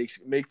mistakes.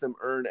 Make them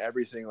earn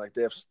everything. Like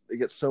they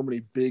get so many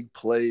big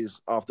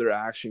plays off their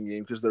action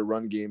game because their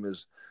run game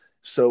is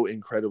so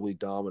incredibly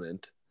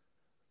dominant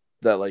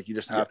that like you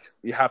just have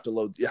to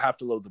load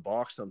the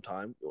box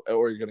sometime,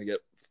 or you're gonna get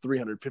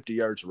 350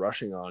 yards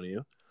rushing on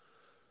you.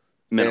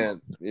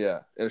 Minimum.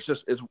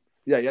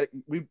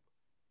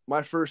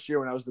 My first year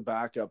when I was the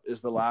backup is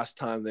the last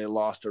time they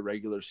lost a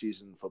regular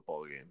season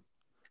football game.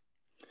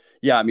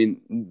 Yeah, I mean,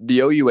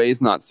 the OUA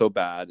is not so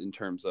bad in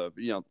terms of,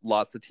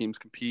 lots of teams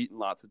compete and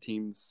lots of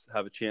teams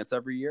have a chance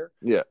every year.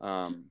 Yeah.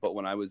 But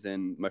when I was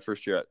in my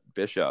first year at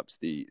Bishops,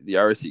 the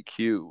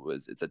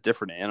RSEQ it's a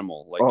different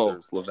animal. Like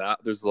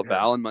there's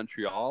Laval in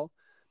Montreal,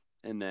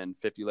 and then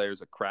 50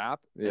 layers of crap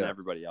and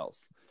everybody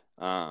else.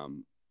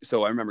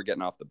 So I remember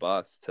getting off the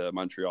bus to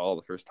Montreal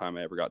the first time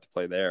I ever got to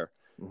play there.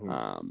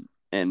 Mm-hmm.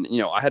 And,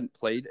 I hadn't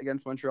played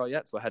against Montreal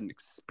yet, so I hadn't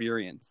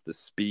experienced the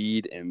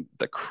speed and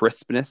the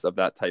crispness of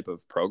that type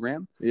of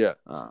program. Yeah.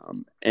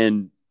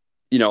 And,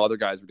 other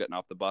guys were getting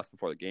off the bus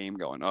before the game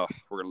going, oh,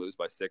 we're going to lose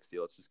by 60.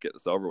 Let's just get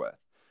this over with.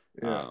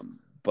 Yeah.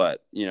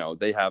 But,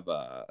 they have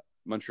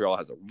Montreal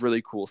has a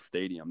really cool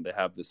stadium. They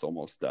have this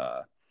almost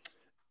the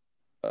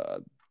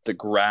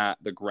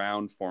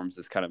ground forms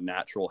this kind of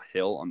natural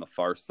hill on the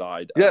far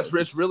side. Yeah,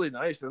 it's really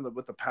nice. And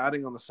with the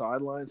padding on the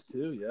sidelines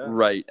too. Yeah.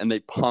 Right. And they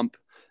pump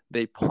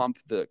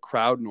the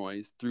crowd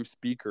noise through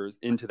speakers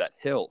into that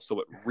hill, so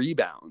it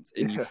rebounds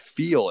and you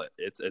feel it.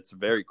 It's a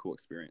very cool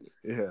experience.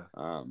 Yeah.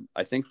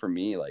 I think for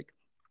me, like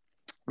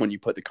when you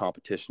put the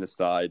competition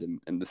aside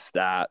and the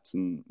stats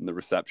and the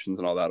receptions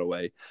and all that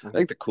away, I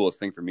think the coolest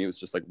thing for me was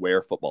just like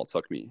where football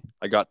took me.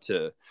 I got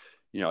to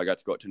go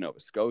out to Nova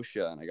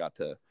Scotia, and I got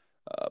to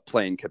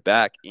play in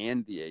Quebec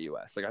and the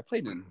AUS. Like I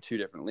played in two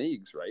different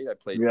leagues, right? I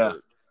played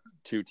for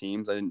two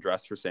teams. I didn't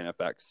dress for St.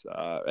 FX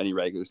any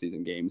regular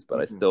season games, but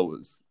I still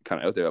was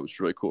kind of out there. That was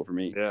really cool for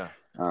me. Yeah.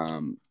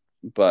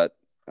 But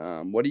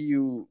what do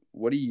you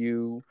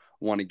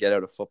want to get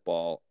out of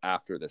football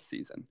after this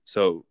season?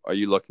 So are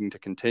you looking to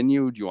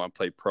continue? Do you want to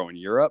play pro in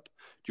Europe?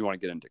 Do you want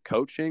to get into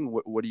coaching?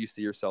 What do you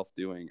see yourself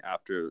doing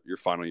after your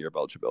final year of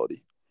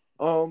eligibility?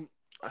 I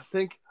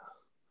think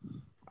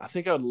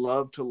I would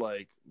love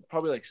to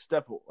probably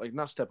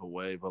not step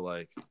away,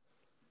 but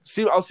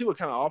I'll see what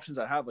kind of options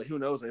I have. Like, who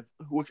knows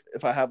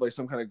if I have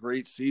some kind of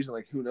great season,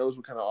 like who knows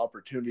what kind of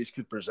opportunities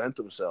could present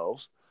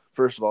themselves.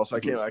 First of all, so I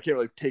can't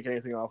really take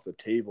anything off the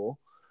table.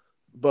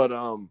 But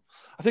I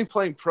think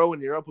playing pro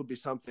in Europe would be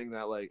something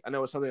that I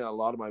know it's something that a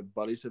lot of my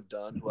buddies have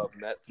done who I've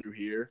met through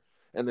here,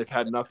 and they've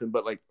had nothing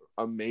but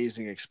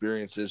amazing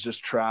experiences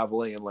just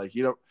traveling, and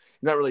you're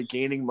not really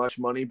gaining much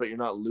money, but you're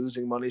not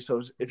losing money.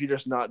 So if you're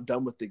just not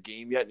done with the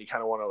game yet and you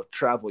kind of want to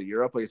travel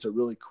Europe, it's a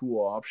really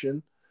cool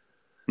option.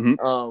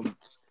 Mm-hmm.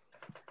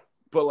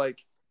 But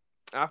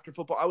after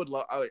football, I would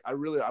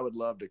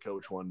love to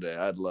coach one day.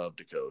 I'd love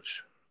to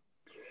coach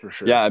for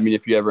sure. Yeah, I mean,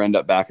 if you ever end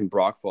up back in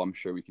Brockville, I'm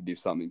sure we could do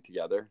something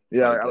together.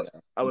 Yeah,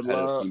 I would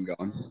Competitive love. team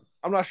going.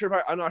 I'm not sure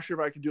if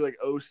I could do like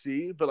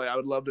OC, but like I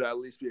would love to at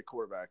least be a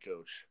quarterback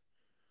coach.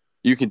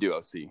 You can do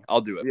OC.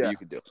 I'll do it, Yeah. but you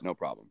can do it. No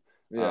problem.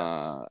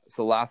 Yeah.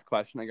 So last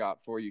question I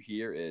got for you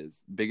here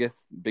is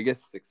biggest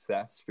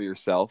success for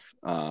yourself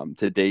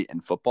to date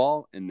in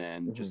football, and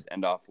then just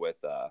end off with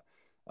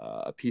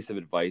a piece of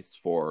advice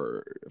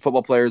for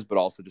football players, but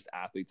also just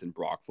athletes in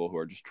Brockville who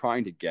are just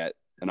trying to get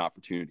an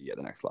opportunity at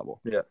the next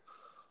level. Yeah.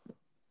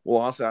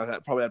 Well, honestly, I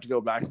probably have to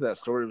go back to that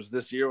story. It was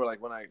this year where,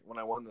 like, when I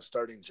won the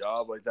starting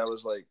job, like that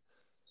was like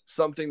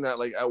something that,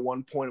 like, at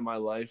one point in my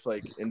life,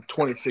 like in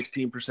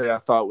 2016 per se, I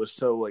thought was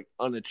so like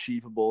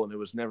unachievable and it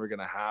was never going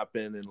to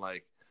happen, and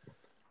like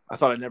I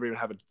thought I'd never even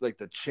have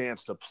the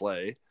chance to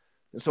play.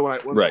 And so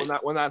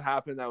when that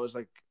happened, that was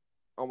like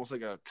almost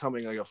like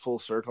coming like a full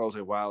circle. I was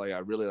like, wow, like I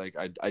really like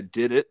I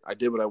did it. I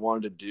did what I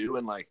wanted to do,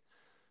 and like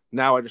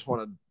now I just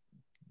want to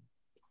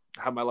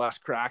have my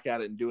last crack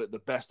at it and do it the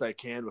best I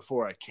can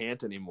before I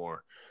can't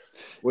anymore.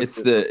 It's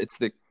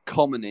the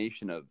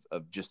culmination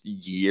of just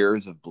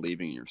years of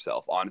believing in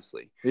yourself,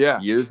 honestly. Yeah.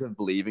 Years of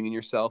believing in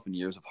yourself and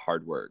years of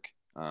hard work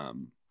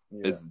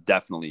is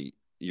definitely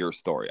your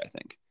story, I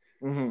think.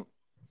 Mm-hmm.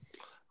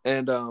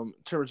 And in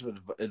terms of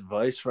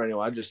advice for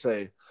anyone, I'd just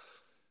say,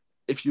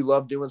 if you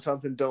love doing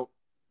something,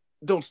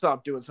 don't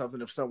stop doing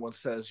something if someone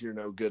says you're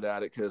no good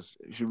at it, because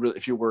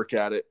if you work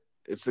at it,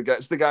 it's the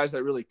guys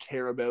that really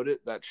care about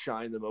it that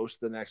shine the most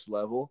at the next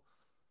level.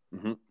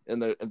 Mm-hmm. And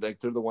they're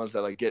the ones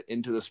that like get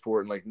into the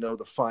sport and like know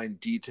the fine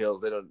details.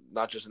 They don't,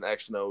 not just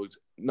X's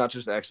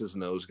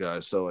and O's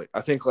guys. So like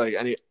I think like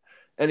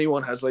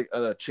anyone has like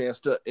a chance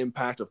to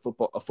impact a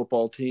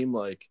football team,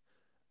 like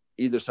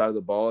either side of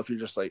the ball.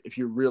 If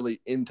you're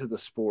really into the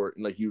sport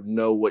and like you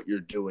know what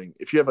you're doing,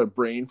 if you have a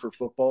brain for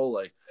football,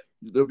 like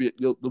there'll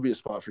be a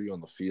spot for you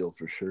on the field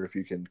for sure if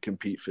you can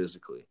compete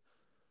physically.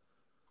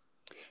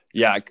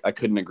 Yeah, I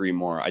couldn't agree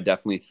more. I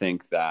definitely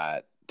think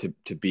that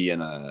to be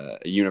in a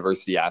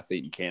university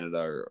athlete in Canada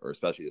or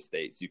especially the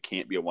States, you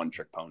can't be a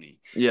one-trick pony.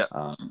 Yeah.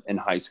 In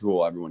high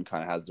school, everyone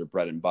kind of has their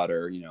bread and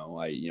butter.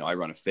 I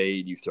run a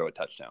fade, you throw a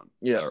touchdown,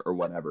 or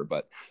whatever.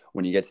 But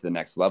when you get to the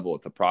next level,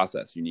 it's a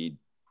process. You need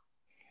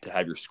to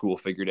have your school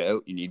figured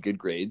out. You need good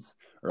grades,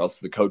 or else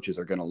the coaches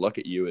are going to look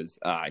at you as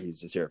he's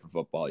just here for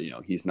football.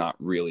 He's not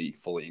really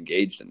fully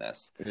engaged in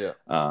this.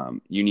 Yeah.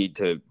 You need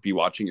to be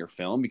watching your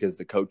film because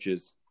the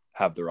coaches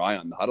have their eye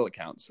on the huddle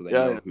account, so they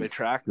know they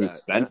track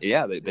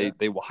that.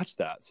 They watch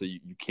that, so you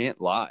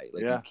can't lie.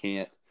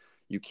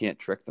 You can't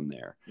trick them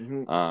there.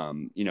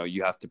 Mm-hmm.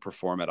 You have to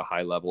perform at a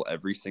high level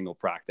every single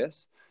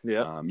practice.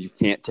 You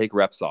can't take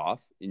reps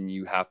off, and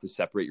you have to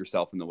separate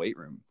yourself in the weight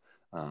room.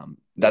 And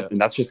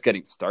that's just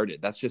getting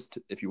started. That's just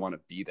if you want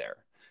to be there.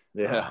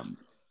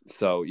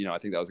 So I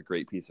think that was a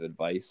great piece of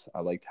advice.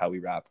 I liked how we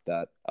wrapped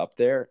that up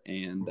there.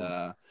 And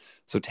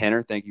so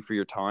Tanner, thank you for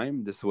your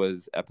time. This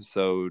was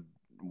episode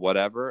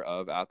whatever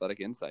of Athletic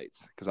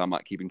Insights, because I'm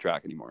not keeping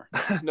track anymore.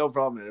 No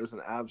problem, man. It was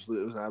an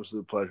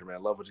absolute pleasure,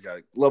 man. Love what you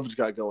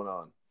got going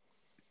on.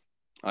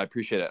 I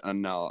appreciate it,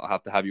 and I'll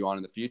have to have you on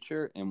in the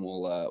future, and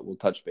we'll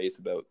touch base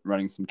about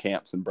running some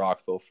camps in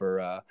Brockville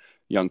for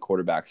young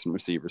quarterbacks and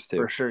receivers too.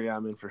 For sure, yeah,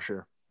 I'm in for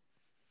sure.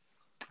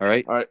 All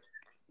right.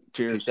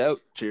 Cheers. Peace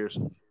out. Cheers.